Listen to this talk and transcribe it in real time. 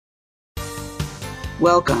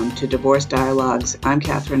Welcome to Divorce Dialogues. I'm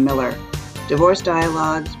Catherine Miller. Divorce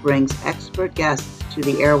Dialogues brings expert guests to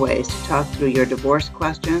the airways to talk through your divorce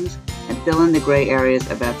questions and fill in the gray areas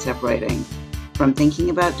about separating. From thinking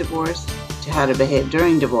about divorce, to how to behave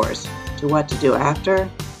during divorce, to what to do after,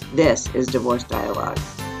 this is Divorce Dialogues.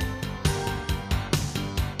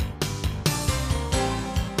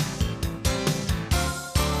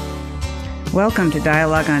 Welcome to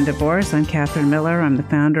Dialogue on Divorce. I'm Catherine Miller. I'm the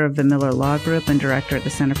founder of the Miller Law Group and director at the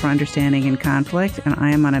Center for Understanding in Conflict, and I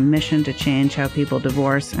am on a mission to change how people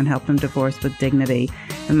divorce and help them divorce with dignity.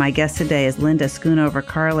 And my guest today is Linda Schoonover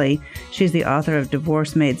Carli. She's the author of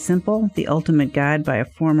Divorce Made Simple, The Ultimate Guide by a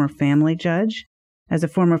Former Family Judge. As a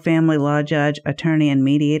former family law judge, attorney, and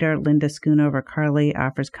mediator, Linda Schoonover Carli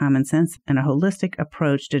offers common sense and a holistic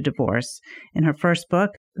approach to divorce. In her first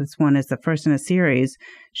book, this one is the first in a series,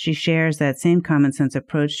 she shares that same common sense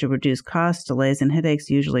approach to reduce costs, delays, and headaches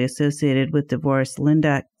usually associated with divorce.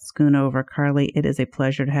 Linda Schoonover Carli, it is a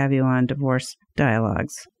pleasure to have you on Divorce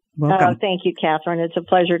Dialogues. Welcome. Oh, thank you, Catherine. It's a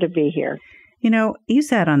pleasure to be here. You know, you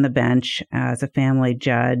sat on the bench as a family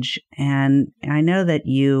judge, and I know that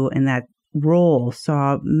you, in that role,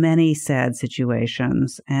 saw many sad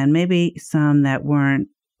situations and maybe some that weren't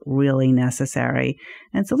really necessary.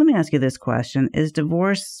 And so let me ask you this question. Is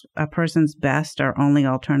divorce a person's best or only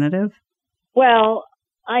alternative? Well,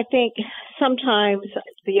 I think sometimes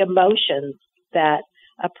the emotions that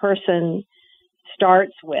a person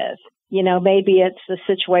starts with, maybe it's the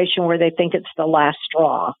situation where they think it's the last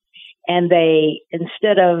straw and they,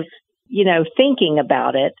 instead of, thinking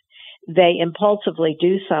about it, they impulsively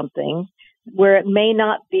do something where it may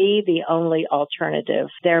not be the only alternative.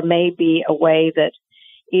 There may be a way that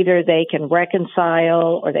either they can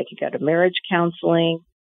reconcile or they can go to marriage counseling.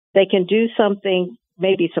 They can do something,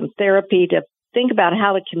 maybe some therapy to think about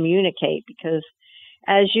how to communicate, because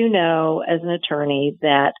as you know, as an attorney,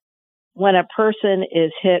 that when a person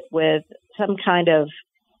is hit with some kind of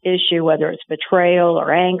issue, whether it's betrayal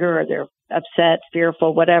or anger or they're upset,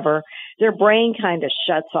 fearful, whatever, their brain kind of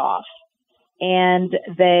shuts off and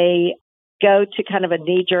they go to kind of a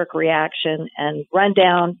knee-jerk reaction and run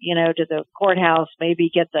down, to the courthouse, maybe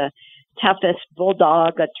get the toughest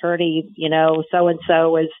bulldog attorney,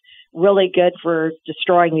 so-and-so is really good for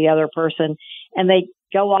destroying the other person. And they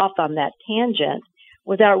go off on that tangent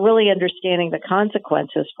without really understanding the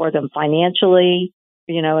consequences for them financially,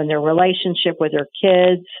 in their relationship with their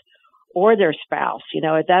kids or their spouse.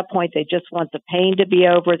 At that point, they just want the pain to be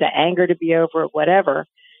over, the anger to be over, whatever.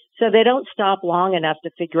 So they don't stop long enough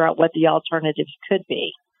to figure out what the alternatives could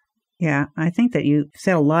be. Yeah, I think that you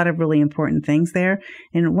said a lot of really important things there.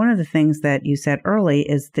 And one of the things that you said early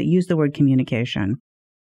is that use the word communication.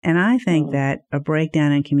 And I think that a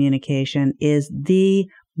breakdown in communication is the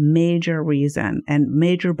major reason, and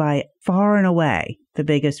major by far and away the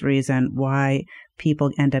biggest reason why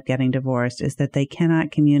people end up getting divorced, is that they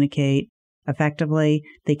cannot communicate effectively.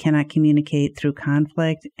 They cannot communicate through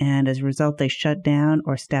conflict, and as a result, they shut down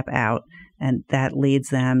or step out, and that leads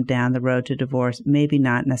them down the road to divorce, maybe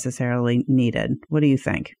not necessarily needed. What do you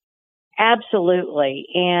think? Absolutely.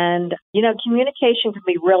 And, communication can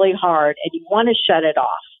be really hard, and you want to shut it off.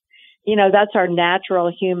 That's our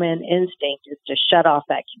natural human instinct, is to shut off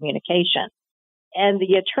that communication. And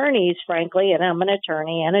the attorneys, frankly, and I'm an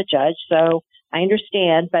attorney and a judge, so I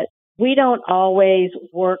understand, but we don't always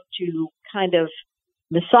work to kind of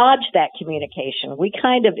massage that communication. We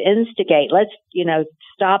kind of instigate, let's,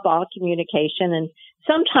 stop all communication. And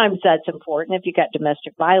sometimes that's important if you've got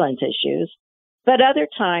domestic violence issues. But other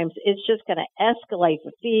times it's just going to escalate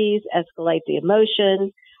the fees, escalate the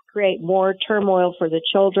emotion, create more turmoil for the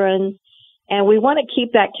children. And we want to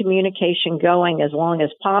keep that communication going as long as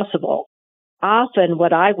possible. Often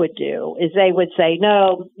what I would do is they would say,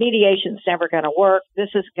 no, mediation's never going to work. This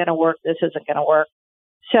isn't going to work. This isn't going to work.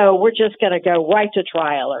 So we're just going to go right to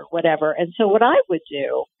trial or whatever. And so what I would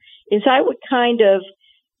do is I would kind of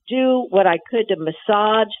do what I could to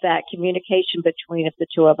massage that communication between the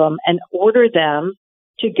two of them and order them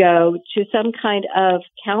to go to some kind of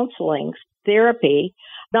counseling therapy,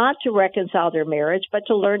 not to reconcile their marriage, but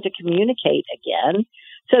to learn to communicate again,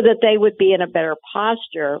 so that they would be in a better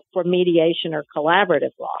posture for mediation or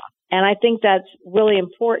collaborative law. And I think that's really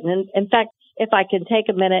important. And in fact, if I can take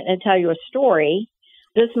a minute and tell you a story,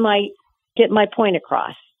 this might get my point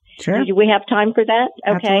across. Sure. Do we have time for that?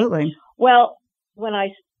 Okay. Absolutely. Well, when I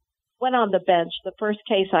went on the bench, the first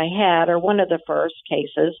case I had, or one of the first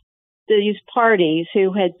cases, these parties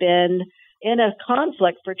who had been in a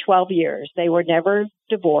conflict for 12 years, they were never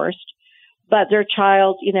divorced, but their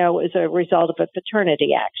child, was a result of a paternity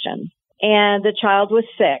action. And the child was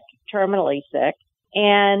sick, terminally sick.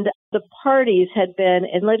 And the parties had been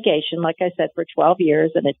in litigation, like I said, for 12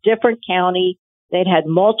 years in a different county. They'd had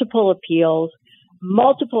multiple appeals,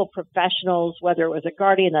 multiple professionals, whether it was a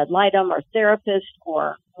guardian ad litem or therapist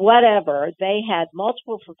or whatever. They had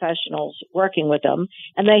multiple professionals working with them,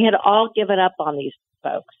 and they had all given up on these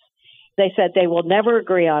folks. They said they will never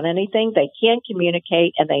agree on anything. They can't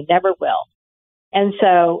communicate, and they never will. And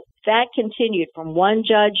so that continued from one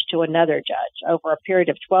judge to another judge over a period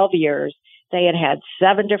of 12 years. They had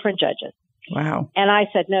 7 different judges. Wow. And I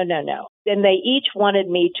said, no. And they each wanted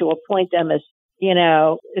me to appoint them as,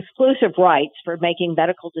 exclusive rights for making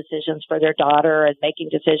medical decisions for their daughter and making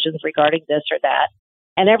decisions regarding this or that.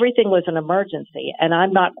 And everything was an emergency. And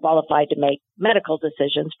I'm not qualified to make medical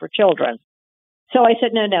decisions for children. So I said,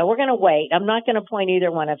 no, we're going to wait. I'm not going to appoint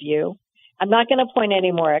either one of you. I'm not going to appoint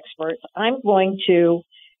any more experts. I'm going to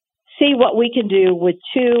see what we can do with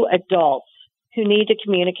 2 adults who need to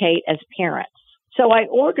communicate as parents. So I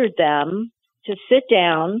ordered them to sit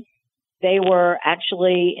down. They were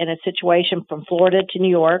actually in a situation from Florida to New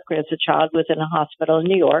York as the child was in a hospital in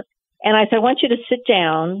New York. And I said, I want you to sit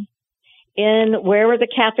down in wherever the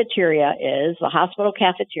cafeteria is, the hospital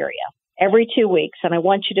cafeteria, every 2 weeks. And I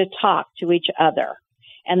want you to talk to each other.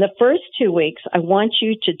 And the first 2 weeks, I want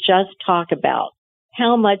you to just talk about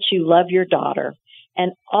how much you love your daughter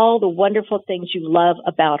and all the wonderful things you love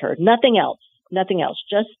about her. Nothing else,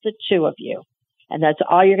 just the 2 of you. And that's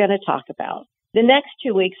all you're going to talk about. The next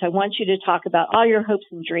 2 weeks, I want you to talk about all your hopes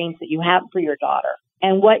and dreams that you have for your daughter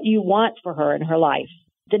and what you want for her in her life.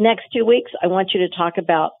 The next 2 weeks, I want you to talk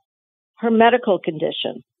about her medical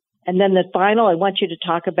condition. And then the final, I want you to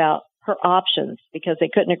talk about her options because they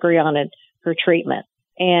couldn't agree on it, her treatment.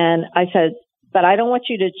 And I said, but I don't want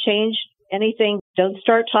you to change anything. Don't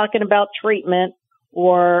start talking about treatment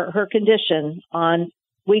or her condition on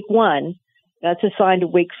week 1. That's assigned to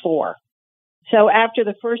week 4. So after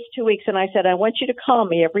the first 2 weeks, and I said, I want you to call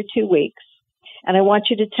me every 2 weeks, and I want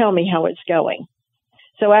you to tell me how it's going.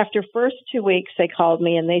 So after first 2 weeks, they called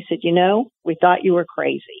me and they said, we thought you were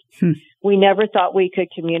crazy. We never thought we could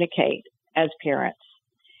communicate as parents.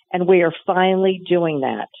 And we are finally doing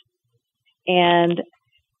that. And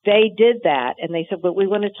they did that. And they said, but we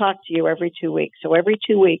want to talk to you every 2 weeks. So every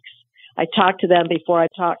 2 weeks, I talked to them before I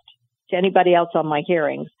talked to anybody else on my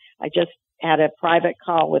hearings. I just had a private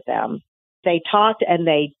call with them. They talked and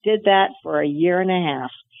they did that for a year and a half.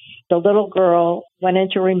 The little girl went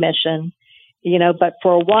into remission, but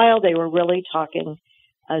for a while they were really talking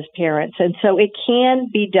as parents. And so it can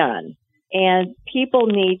be done. And people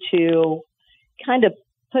need to kind of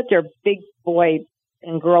put their big boy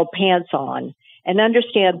and girl pants on and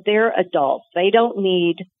understand they're adults. They don't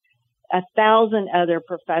need 1,000 other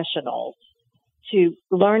professionals to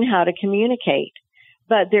learn how to communicate.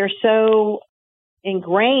 But they're so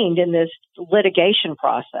ingrained in this litigation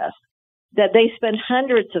process that they spend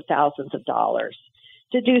hundreds of thousands of dollars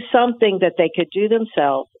to do something that they could do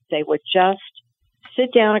themselves. They would just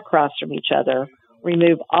sit down across from each other,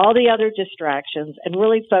 remove all the other distractions, and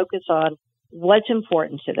really focus on what's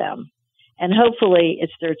important to them. And hopefully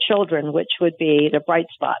it's their children, which would be the bright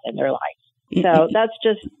spot in their life. So that's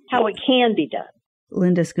just how it can be done.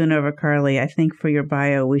 Linda Schoonover-Carli, I think for your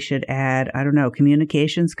bio, we should add,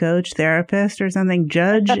 communications coach, therapist or something,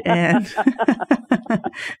 judge. And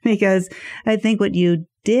because I think what you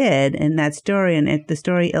did in that story, and the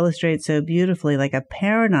story illustrates so beautifully, like a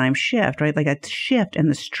paradigm shift, right? Like a shift in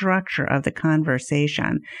the structure of the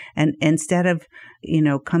conversation. And instead of,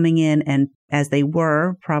 coming in and as they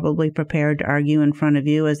were probably prepared to argue in front of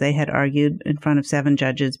you as they had argued in front of 7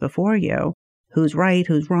 judges before you, who's right,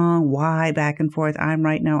 who's wrong, why, back and forth, I'm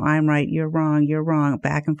right, no, I'm right, you're wrong,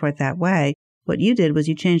 back and forth that way. What you did was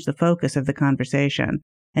you changed the focus of the conversation.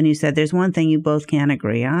 And you said, there's one thing you both can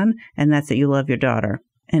agree on, and that's that you love your daughter.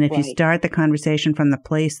 And if you start the conversation from the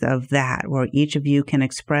place of that, where each of you can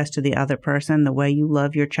express to the other person the way you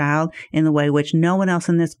love your child in the way which no one else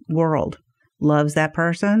in this world loves that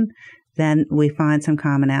person, then we find some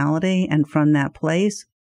commonality. And from that place,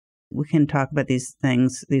 we can talk about these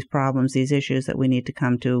things, these problems, these issues that we need to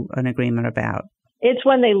come to an agreement about. It's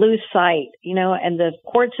when they lose sight, and the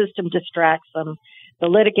court system distracts them, the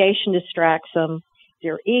litigation distracts them,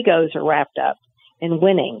 their egos are wrapped up in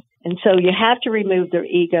winning. And so you have to remove their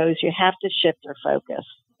egos, you have to shift their focus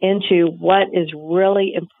into what is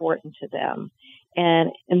really important to them.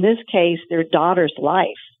 And in this case, their daughter's life.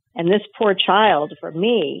 And this poor child, for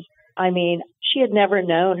me, she had never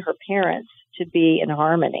known her parents to be in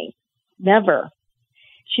harmony. Never.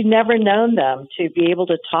 She'd never known them to be able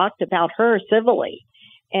to talk about her civilly.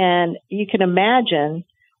 And you can imagine,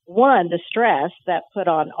 one, the stress that put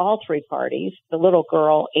on all 3 parties, the little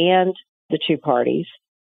girl and the two parties.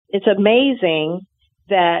 It's amazing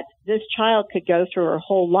that this child could go through her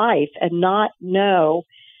whole life and not know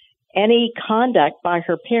any conduct by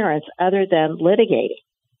her parents other than litigating.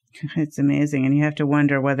 It's amazing. And you have to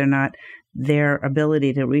wonder whether or not their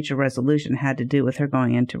ability to reach a resolution had to do with her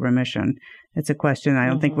going into remission. It's a question I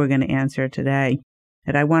don't think we're going to answer today.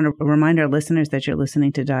 And I want to remind our listeners that you're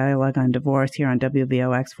listening to Dialogue on Divorce here on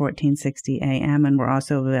WVOX 1460 AM, and we're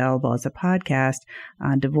also available as a podcast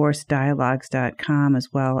on divorcedialogues.com as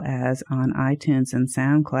well as on iTunes and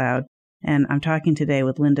SoundCloud. And I'm talking today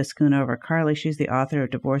with Linda Schoonover Carli. She's the author of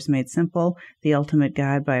Divorce Made Simple, The Ultimate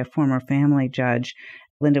Guide by a Former Family Judge.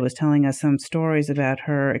 Linda was telling us some stories about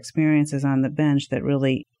her experiences on the bench that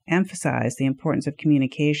really emphasize the importance of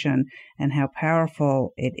communication and how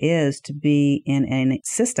powerful it is to be in a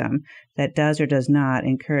system that does or does not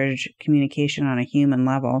encourage communication on a human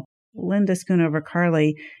level. Linda Schoonover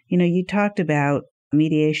Carli, you talked about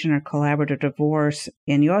mediation or collaborative divorce,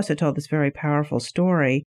 and you also told this very powerful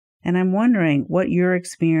story. And I'm wondering what your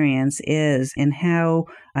experience is in how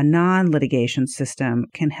a non-litigation system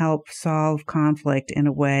can help solve conflict in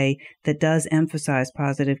a way that does emphasize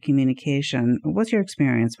positive communication. What's your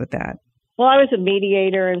experience with that? Well, I was a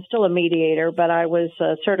mediator and still a mediator, but I was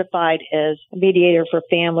certified as a mediator for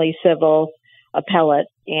family, civil, appellate,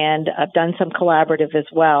 and I've done some collaborative as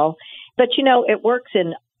well. But, it works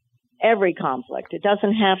in every conflict. It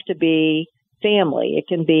doesn't have to be family. It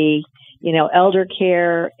can be elder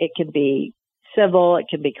care, it can be civil, it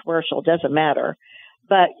can be commercial, doesn't matter.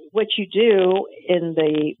 But what you do in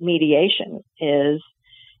the mediation is,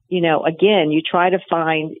 again, you try to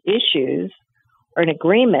find issues or an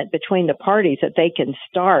agreement between the parties that they can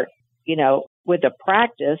start, with the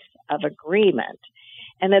practice of agreement.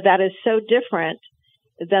 And that is so different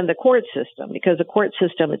than the court system, because the court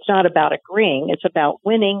system, it's not about agreeing, it's about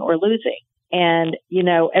winning or losing. And,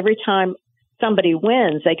 every time somebody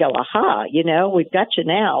wins, they go, aha, we've got you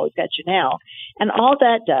now. And all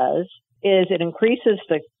that does is it increases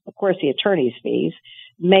of course, the attorney's fees,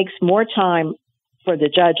 makes more time for the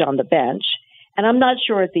judge on the bench. And I'm not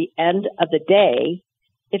sure at the end of the day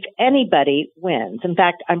if anybody wins. In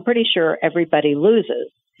fact, I'm pretty sure everybody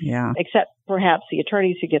loses. Yeah. Except perhaps the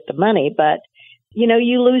attorneys who get the money. But,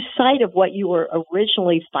 you lose sight of what you were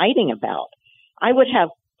originally fighting about. I would have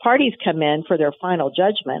parties come in for their final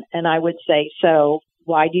judgment, and I would say, so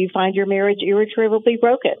why do you find your marriage irretrievably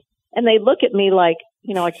broken? And they look at me like,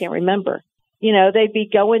 I can't remember. They'd be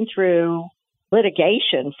going through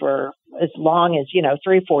litigation for as long as,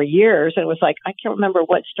 3-4 years. And it was like, I can't remember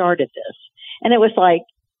what started this. And it was like,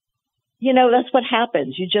 that's what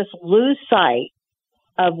happens. You just lose sight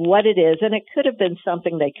of what it is. And it could have been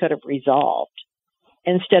something they could have resolved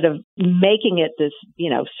instead of making it this,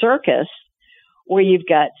 circus where you've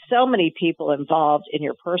got so many people involved in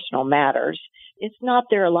your personal matters. It's not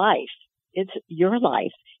their life. It's your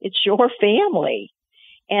life. It's your family.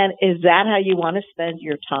 And is that how you want to spend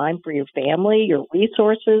your time for your family, your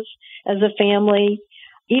resources as a family?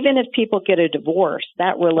 Even if people get a divorce,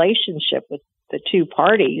 that relationship with the two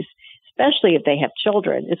parties, especially if they have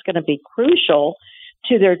children, is going to be crucial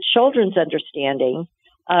to their children's understanding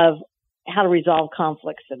of how to resolve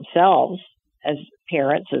conflicts themselves as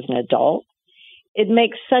parents, as an adult. It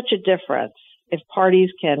makes such a difference if parties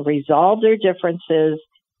can resolve their differences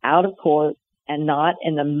out of court and not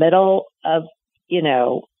in the middle of,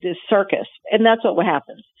 this circus. And that's what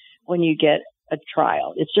happens when you get a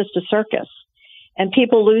trial. It's just a circus. And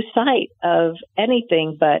people lose sight of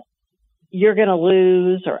anything but you're going to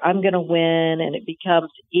lose or I'm going to win. And it becomes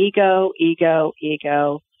ego,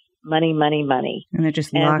 money, money, money. And they're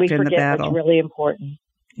just locked in the battle. And we forget what's really important.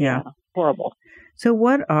 Yeah. Horrible. So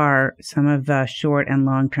what are some of the short and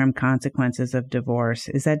long-term consequences of divorce?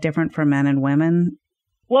 Is that different for men and women?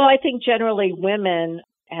 Well, I think generally women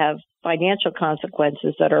have financial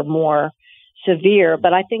consequences that are more severe,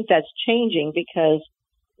 but I think that's changing because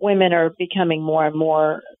women are becoming more and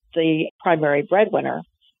more the primary breadwinner.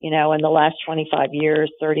 In the last 25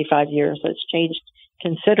 years, 35 years, it's changed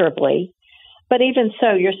considerably. But even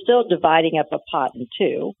so, you're still dividing up a pot in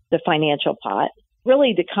two, the financial pot.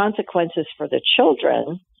 Really, the consequences for the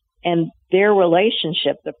children and their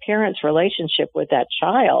relationship, the parents' relationship with that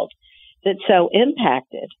child, that's so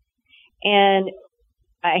impacted. And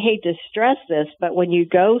I hate to stress this, but when you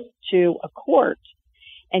go to a court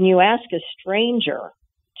and you ask a stranger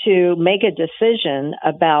to make a decision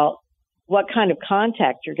about what kind of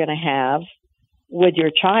contact you're going to have with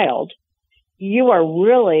your child, you are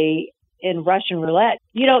really in Russian roulette.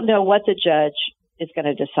 You don't know what the judge is going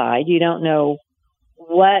to decide. You don't know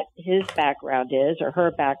what his background is or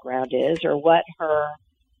her background is or what her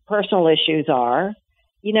personal issues are.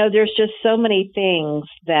 there's just so many things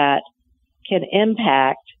that can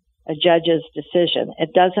impact a judge's decision.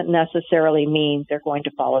 It doesn't necessarily mean they're going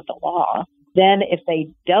to follow the law. Then if they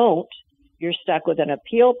don't, you're stuck with an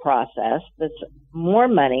appeal process that's more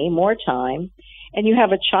money, more time, and you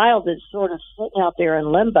have a child that's sort of sitting out there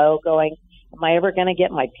in limbo going, am I ever going to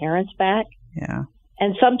get my parents back? Yeah.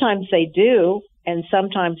 And sometimes they do, and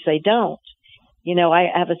sometimes they don't. I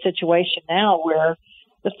have a situation now where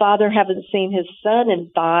the father hasn't seen his son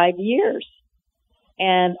in 5 years.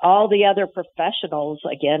 And all the other professionals,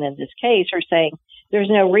 again, in this case, are saying there's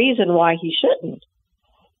no reason why he shouldn't.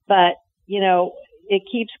 But, it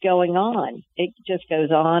keeps going on. It just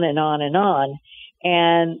goes on and on and on.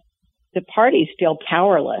 And the parties feel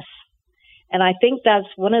powerless. And I think that's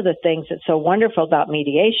one of the things that's so wonderful about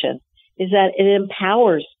mediation is that it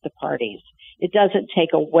empowers the parties. It doesn't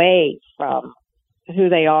take away from who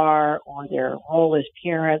they are or their role as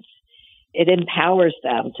parents. It empowers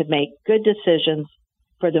them to make good decisions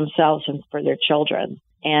for themselves and for their children.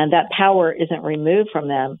 And that power isn't removed from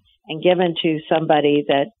them and given to somebody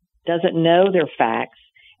that doesn't know their facts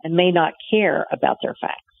and may not care about their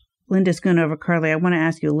facts. Linda Schoonover-Carli, I want to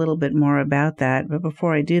ask you a little bit more about that. But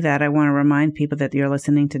before I do that, I want to remind people that you're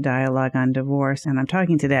listening to Dialogue on Divorce. And I'm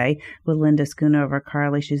talking today with Linda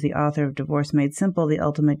Schoonover-Carli. She's the author of Divorce Made Simple, the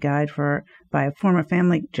ultimate guide by a former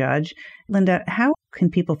family judge. Linda, how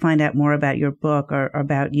can people find out more about your book or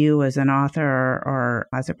about you as an author or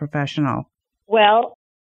as a professional? Well,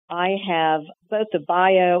 I have both the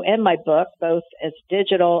bio and my book, both as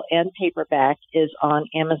digital and paperback, is on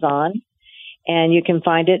Amazon. And you can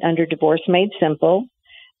find it under Divorce Made Simple.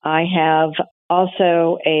 I have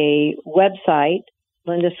also a website,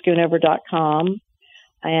 lindaschoonover.com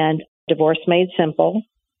and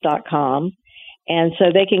divorcemadesimple.com. And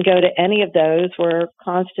so they can go to any of those. We're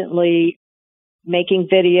constantly making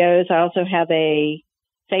videos. I also have a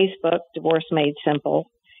Facebook, Divorce Made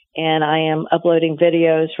Simple, and I am uploading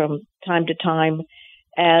videos from time to time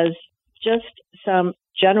as just some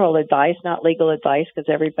general advice, not legal advice, because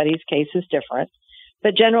everybody's case is different,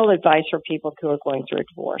 but general advice for people who are going through a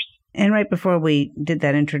divorce. And right before we did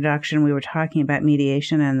that introduction, we were talking about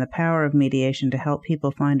mediation and the power of mediation to help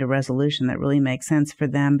people find a resolution that really makes sense for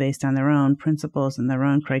them based on their own principles and their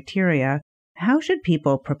own criteria. How should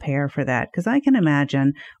people prepare for that? Because I can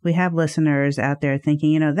imagine we have listeners out there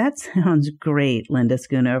thinking, that sounds great, Linda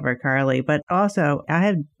Schoonover-Carli, but also I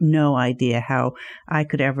have no idea how I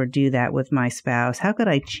could ever do that with my spouse. How could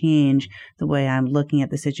I change the way I'm looking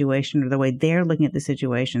at the situation or the way they're looking at the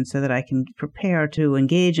situation so that I can prepare to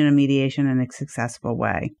engage in a mediation in a successful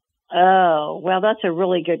way? Oh, well, that's a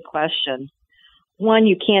really good question. One,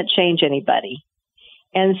 you can't change anybody.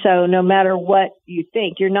 And so no matter what you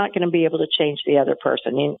think, you're not going to be able to change the other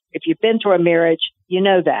person. If you've been through a marriage, you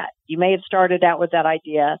know that. You may have started out with that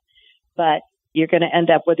idea, but you're going to end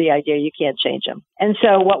up with the idea you can't change them. And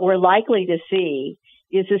so what we're likely to see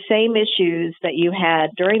is the same issues that you had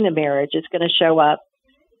during the marriage is going to show up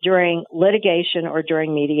during litigation or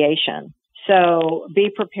during mediation. So be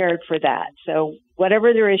prepared for that. So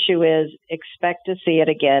whatever their issue is, expect to see it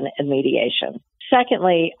again in mediation.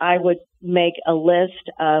 Secondly, I would make a list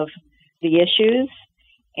of the issues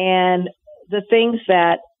and the things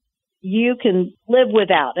that you can live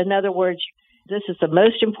without. In other words, this is the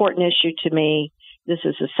most important issue to me. This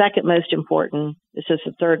is the second most important. This is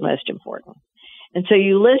the third most important. And so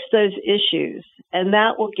you list those issues, and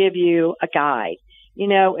that will give you a guide.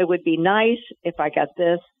 It would be nice if I got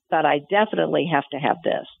this, but I definitely have to have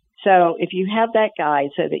this. So if you have that guide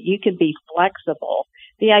so that you can be flexible,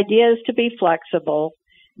 the idea is to be flexible,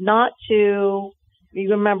 not to,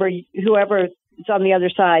 you remember, whoever is on the other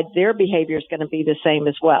side, their behavior is going to be the same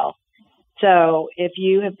as well. So if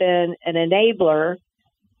you have been an enabler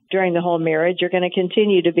during the whole marriage, you're going to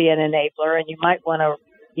continue to be an enabler, and you might want to,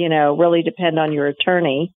 really depend on your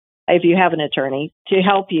attorney, if you have an attorney, to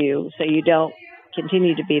help you so you don't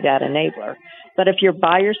continue to be that enabler. But if you're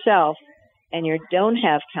by yourself and you don't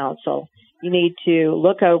have counsel, you need to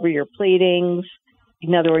look over your pleadings.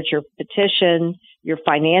 In other words, your petition, your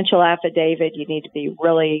financial affidavit, you need to be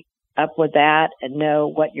really up with that and know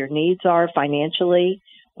what your needs are financially,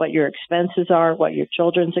 what your expenses are, what your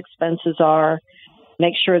children's expenses are.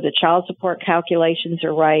 Make sure the child support calculations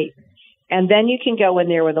are right. And then you can go in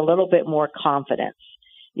there with a little bit more confidence.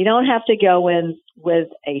 You don't have to go in with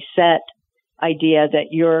a set idea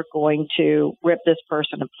that you're going to rip this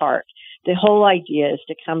person apart. The whole idea is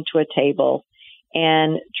to come to a table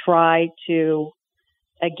and try to,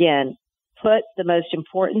 again, put the most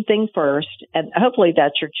important thing first, and hopefully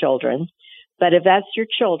that's your children. But if that's your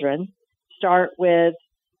children, start with,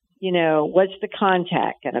 what's the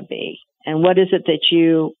contact going to be? And what is it that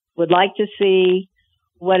you would like to see?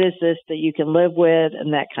 What is this that you can live with?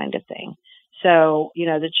 And that kind of thing. So,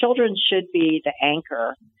 the children should be the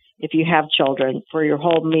anchor, if you have children, for your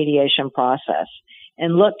whole mediation process.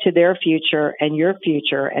 And look to their future and your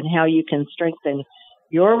future and how you can strengthen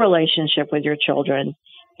your relationship with your children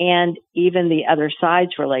and even the other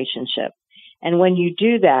side's relationship. And when you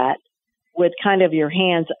do that with kind of your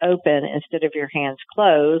hands open instead of your hands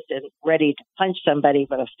closed and ready to punch somebody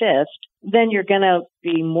with a fist, then you're going to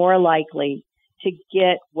be more likely to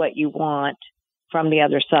get what you want from the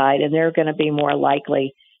other side. And they're going to be more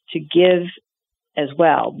likely to give as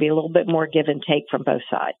well, be a little bit more give and take from both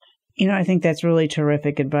sides. I think that's really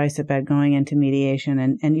terrific advice about going into mediation.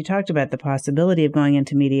 And you talked about the possibility of going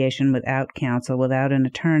into mediation without counsel, without an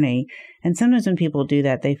attorney. And sometimes when people do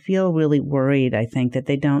that, they feel really worried, I think, that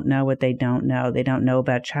they don't know what they don't know. They don't know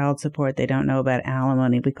about child support. They don't know about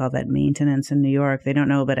alimony. We call that maintenance in New York. They don't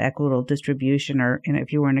know about equitable distribution or,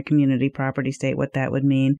 if you were in a community property state, what that would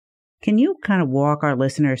mean. Can you kind of walk our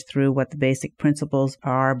listeners through what the basic principles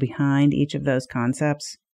are behind each of those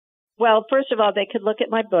concepts? Well, first of all, they could look at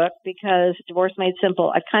my book because Divorce Made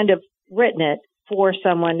Simple, I've kind of written it for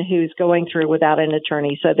someone who's going through without an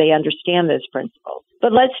attorney so they understand those principles.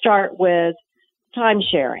 But let's start with time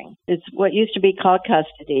sharing. It's what used to be called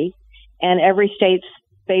custody, and every state's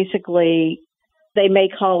basically, they may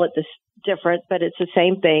call it this different, but it's the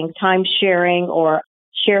same thing. Time sharing or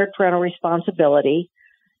shared parental responsibility.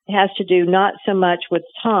 It has to do not so much with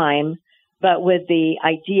time, but with the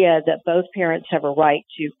idea that both parents have a right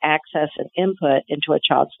to access and input into a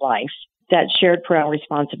child's life. That shared parental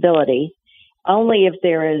responsibility, only if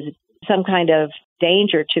there is some kind of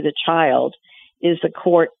danger to the child, is the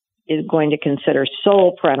court is going to consider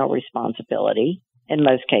sole parental responsibility in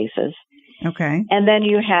most cases. Okay. And then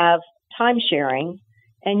you have time sharing,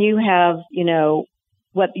 and you have,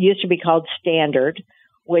 what used to be called standard,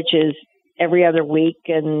 which is every other week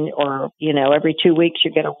or every 2 weeks you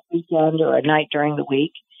get a weekend or a night during the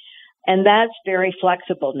week. And that's very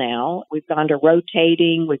flexible now. We've gone to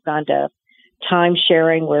rotating. We've gone to time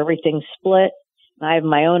sharing where everything's split. And I have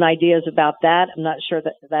my own ideas about that. I'm not sure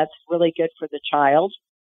that that's really good for the child.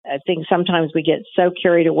 I think sometimes we get so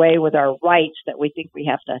carried away with our rights that we think we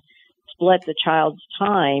have to split the child's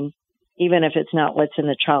time, even if it's not what's in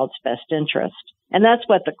the child's best interest. And that's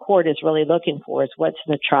what the court is really looking for, is what's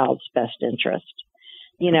in the child's best interest.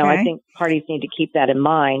 Okay. I think parties need to keep that in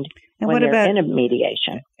mind when they're in a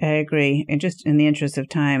mediation. I agree. And just in the interest of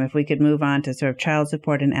time, if we could move on to sort of child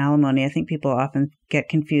support and alimony, I think people often get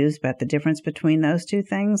confused about the difference between those two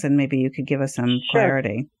things, and maybe you could give us some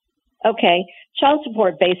clarity. Okay. Child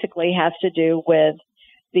support basically has to do with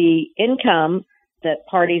the income that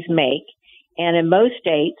parties make. And in most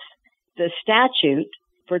states, the statute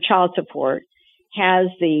for child support has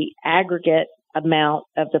the aggregate amount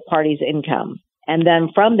of the party's income. And then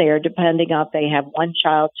from there, depending on if they have one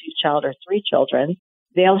child, two child, or three children,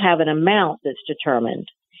 they'll have an amount that's determined.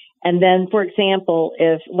 And then, for example,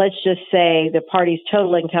 if let's just say the party's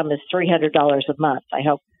total income is $300 a month. I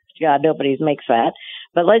hope God nobody makes that.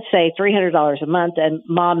 But let's say $300 a month and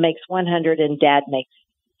mom makes $100 and dad makes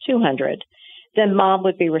 $200. Then mom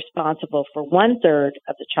would be responsible for 1/3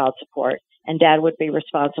 of the child support and dad would be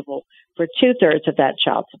responsible for 2/3 of that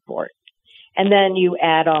child support. And then you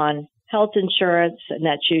add on health insurance, and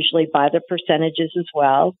that's usually by the percentages as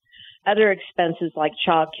well. Other expenses like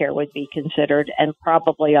childcare would be considered and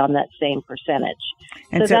probably on that same percentage.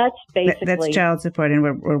 And so that's basically... That's child support, and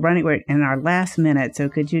we're in our last minute, so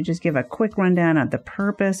could you just give a quick rundown of the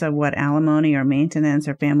purpose of what alimony or maintenance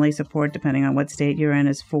or family support, depending on what state you're in,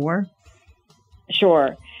 is for?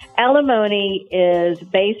 Sure. Alimony is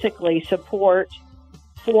basically support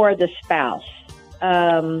for the spouse.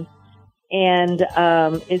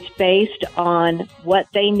 It's based on what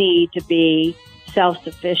they need to be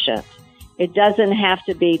self-sufficient. It doesn't have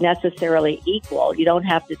to be necessarily equal. You don't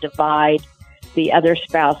have to divide the other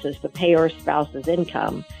spouse's, the payer spouse's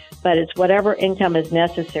income, but it's whatever income is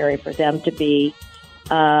necessary for them to be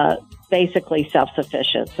basically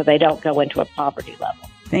self-sufficient so they don't go into a poverty level.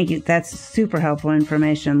 Thank you. That's super helpful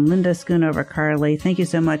information. Linda Schoonover-Carley, thank you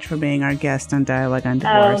so much for being our guest on Dialogue on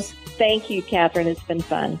Divorce. Thank you, Catherine. It's been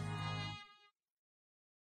fun.